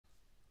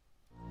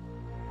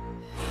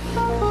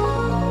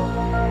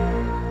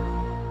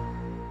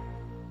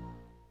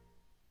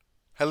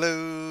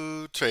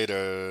Hello,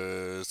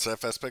 traders.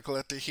 FX Pip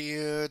Collector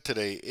here.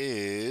 Today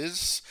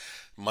is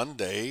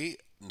Monday,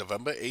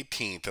 November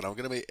 18th, and I'm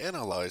going to be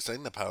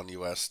analyzing the pound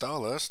US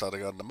dollar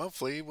starting on the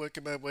monthly,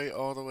 working my way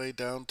all the way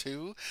down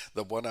to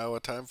the 1 hour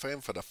time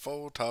frame for the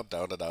full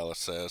top-down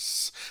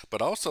analysis.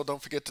 But also,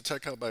 don't forget to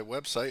check out my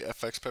website,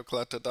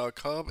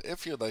 fxpipcollector.com,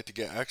 if you'd like to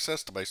get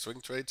access to my swing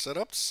trade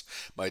setups,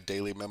 my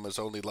daily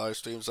members-only live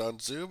streams on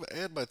Zoom,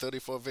 and my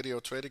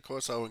 34-video trading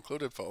course all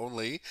included for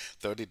only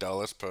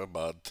 $30 per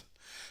month.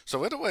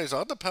 So anyways,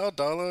 on the pound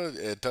dollar,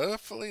 it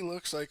definitely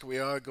looks like we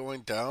are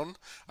going down.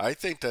 I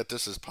think that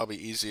this is probably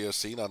easier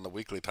seen on the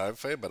weekly time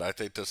frame, but I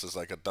think this is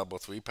like a double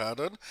three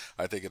pattern.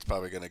 I think it's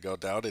probably going to go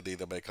down and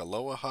either make a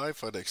lower high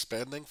for an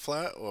expanding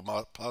flat or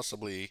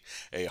possibly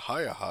a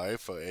higher high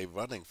for a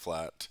running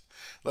flat.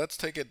 Let's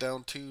take it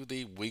down to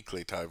the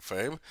weekly time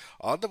frame.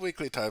 On the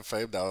weekly time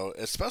frame now,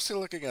 especially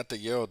looking at the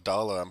euro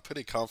dollar, I'm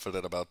pretty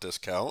confident about this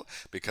count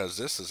because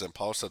this is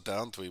impulsive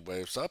down, 3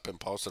 waves up,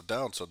 impulsive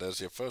down. So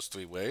there's your first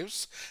 3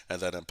 waves,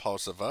 and then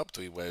impulsive up,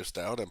 3 waves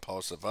down,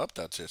 impulsive up.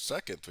 That's your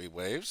second 3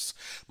 waves.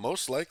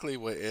 Most likely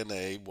we're in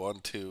a 1,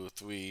 2,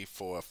 3,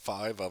 4,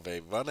 5 of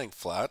a running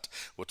flat,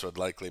 which would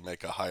likely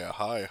make a higher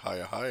high,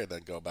 and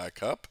then go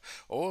back up.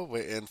 Or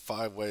we're in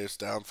 5 waves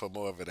down for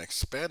more of an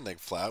expanding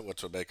flat,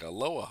 which would make a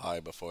lower high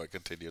before it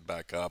continued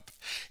back up.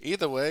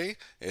 Either way,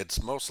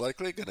 it's most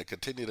likely going to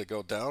continue to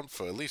go down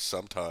for at least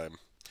some time.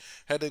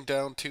 Heading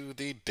down to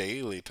the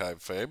daily time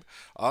frame.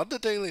 On the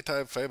daily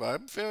time frame,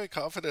 I'm very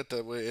confident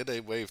that we're in a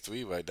wave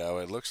 3 right now.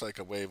 It looks like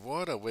a wave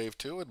 1, a wave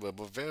 2, and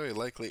we're very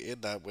likely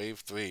in that wave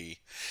 3.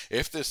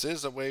 If this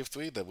is a wave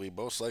 3, then we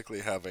most likely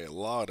have a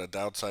lot of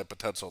downside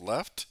potential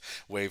left.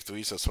 Wave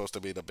 3s are supposed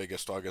to be the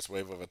biggest, strongest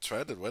wave of a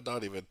trend, and we're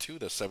not even to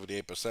the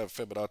 78%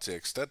 Fibonacci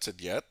extension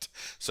yet,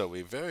 so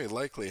we very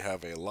likely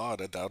have a lot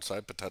of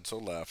downside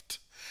potential left.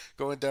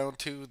 Going down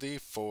to the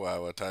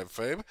 4-hour time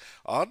frame.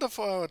 On the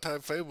 4-hour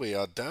time frame, we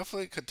are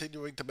definitely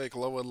continuing to make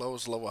lower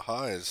lows, lower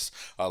highs.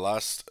 Our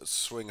last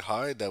swing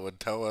high that would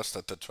tell us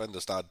that the trend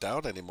is not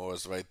down anymore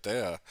is right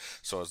there.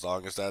 So as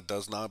long as that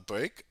does not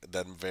break,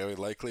 then very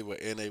likely we're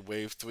in a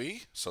wave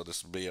 3. So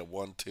this would be a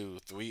 1, 2,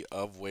 3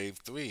 of wave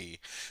 3,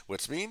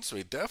 which means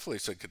we definitely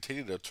should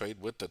continue to trade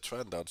with the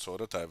trend on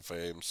shorter time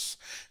frames.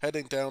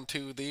 Heading down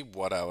to the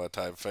 1-hour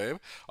time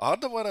frame. On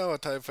the 1-hour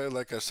time frame,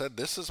 like I said,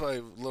 this is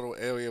my little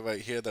area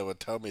right here that would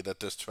tell me that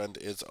this trend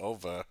is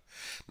over.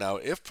 Now,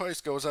 if price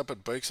goes up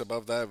and breaks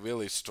above that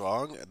really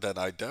strong, then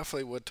I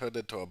definitely would turn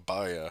into a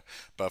buyer.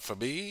 But for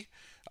me,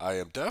 I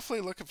am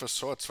definitely looking for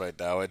shorts right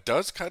now. It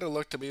does kind of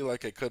look to me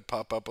like it could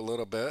pop up a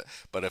little bit,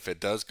 but if it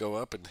does go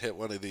up and hit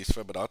one of these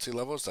Fibonacci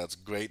levels, that's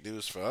great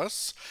news for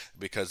us,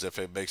 because if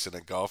it makes an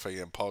engulfing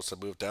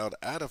impulsive move down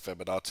at a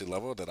Fibonacci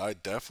level, then I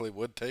definitely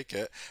would take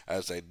it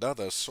as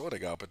another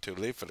sorting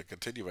opportunity for the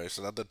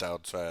continuation of the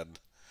downtrend.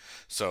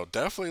 So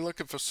definitely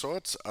looking for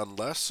shorts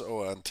unless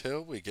or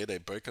until we get a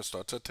breaker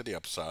starter to the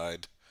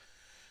upside.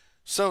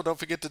 So don't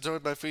forget to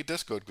join my free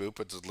Discord group,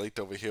 which is linked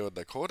over here in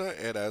the corner.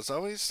 And as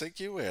always, thank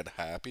you and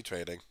happy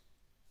trading.